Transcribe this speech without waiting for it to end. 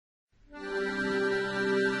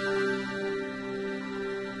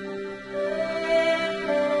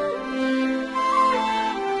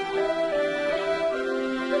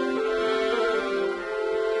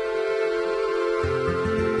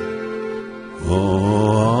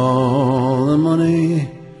all the money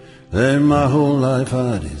that my whole life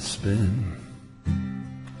I did spend,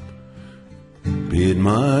 be it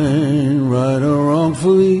mine right or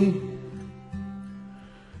wrongfully,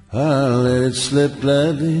 I let it slip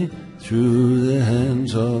gladly through the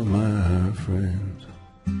hands of my friends,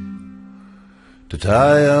 to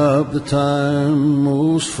tie up the time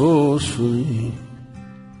most forcefully.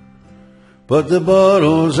 But the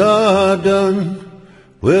bottles are done,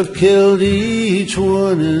 we've killed each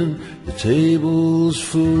one, and the table's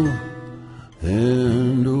full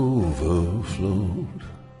and overflowed,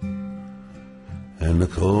 and the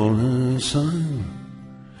corner sign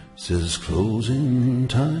says closing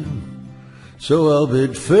time. So I'll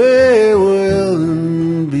bid farewell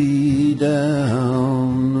and be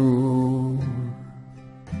down the road.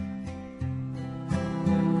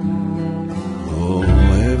 Oh,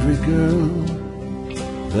 every girl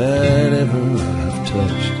that ever I've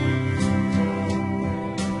touched,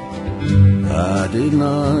 I did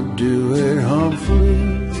not do it harmfully.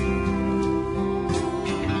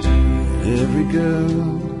 Every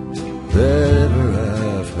girl that ever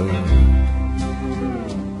I've hurt,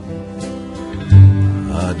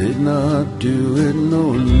 I did not do it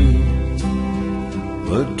knowingly,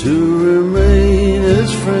 but to remain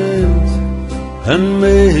as friends and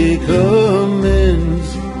make amends.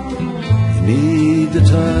 You need the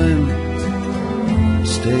time to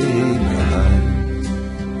stay behind.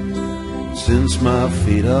 Since my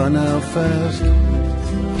feet are now fast,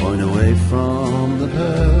 point away from the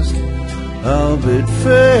past, I'll bid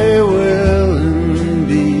farewell and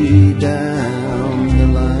be down the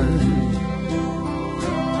line.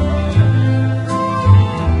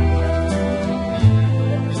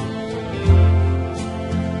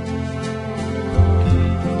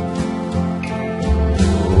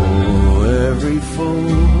 Every foe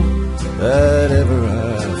that ever I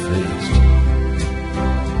faced,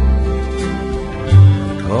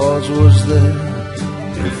 the cause was there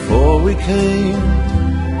before we came.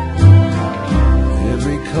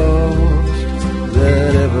 Every cause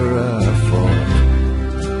that ever I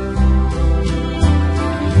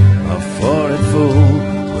fought it full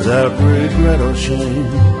without regret or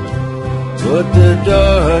shame. But the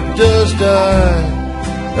dark does die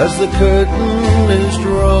as the curtain is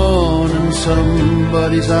drawn, and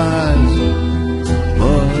somebody's eyes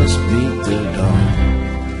must meet the dawn.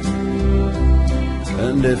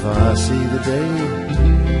 And if I see the day,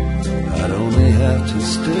 I'd only have to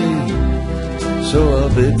stay. So I'll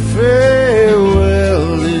bid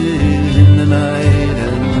farewell in the night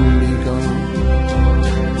and be gone.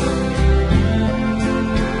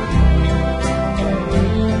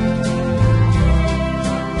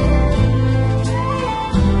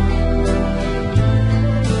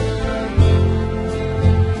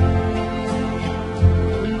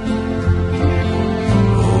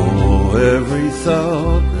 Every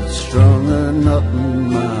thought that's strung a knot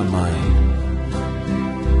in my mind,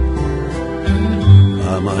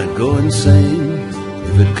 I might go insane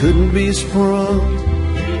if it couldn't be sprung.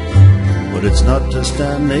 But it's not to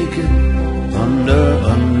stand naked under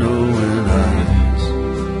unknowing eyes.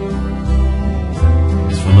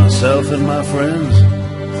 It's for myself and my friends,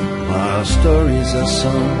 my stories are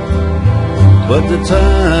sung. But the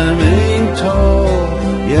time ain't tall,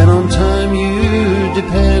 yet on time you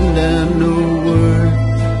depend, and no word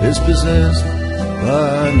is possessed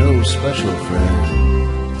by no special friend.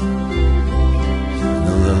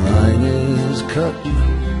 Though the line is cut,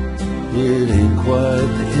 it ain't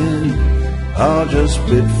quite the end. I'll just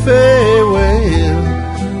bid farewell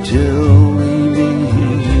till we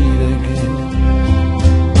meet again.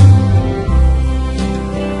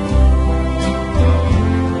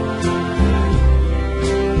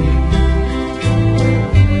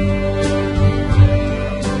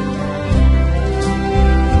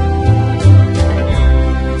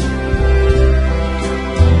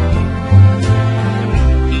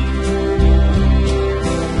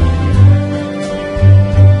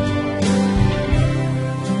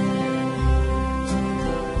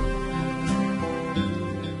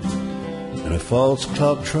 A false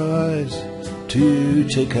clock tries to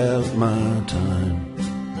take out my time,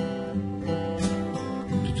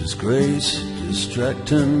 to disgrace,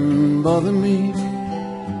 distract and bother me,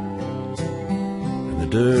 and the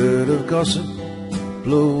dirt of gossip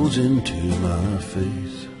blows into my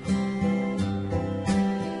face,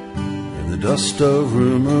 and the dust of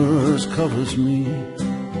rumors covers me.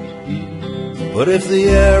 But if the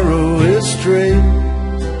arrow is straight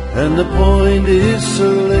and the point is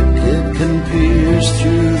slick, it can pierce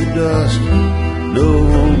through the dust, no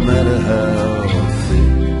matter how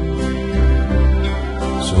thick.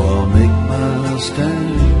 So I'll make my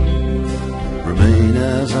stand remain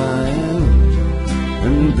as I am,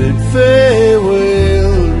 and bid farewell.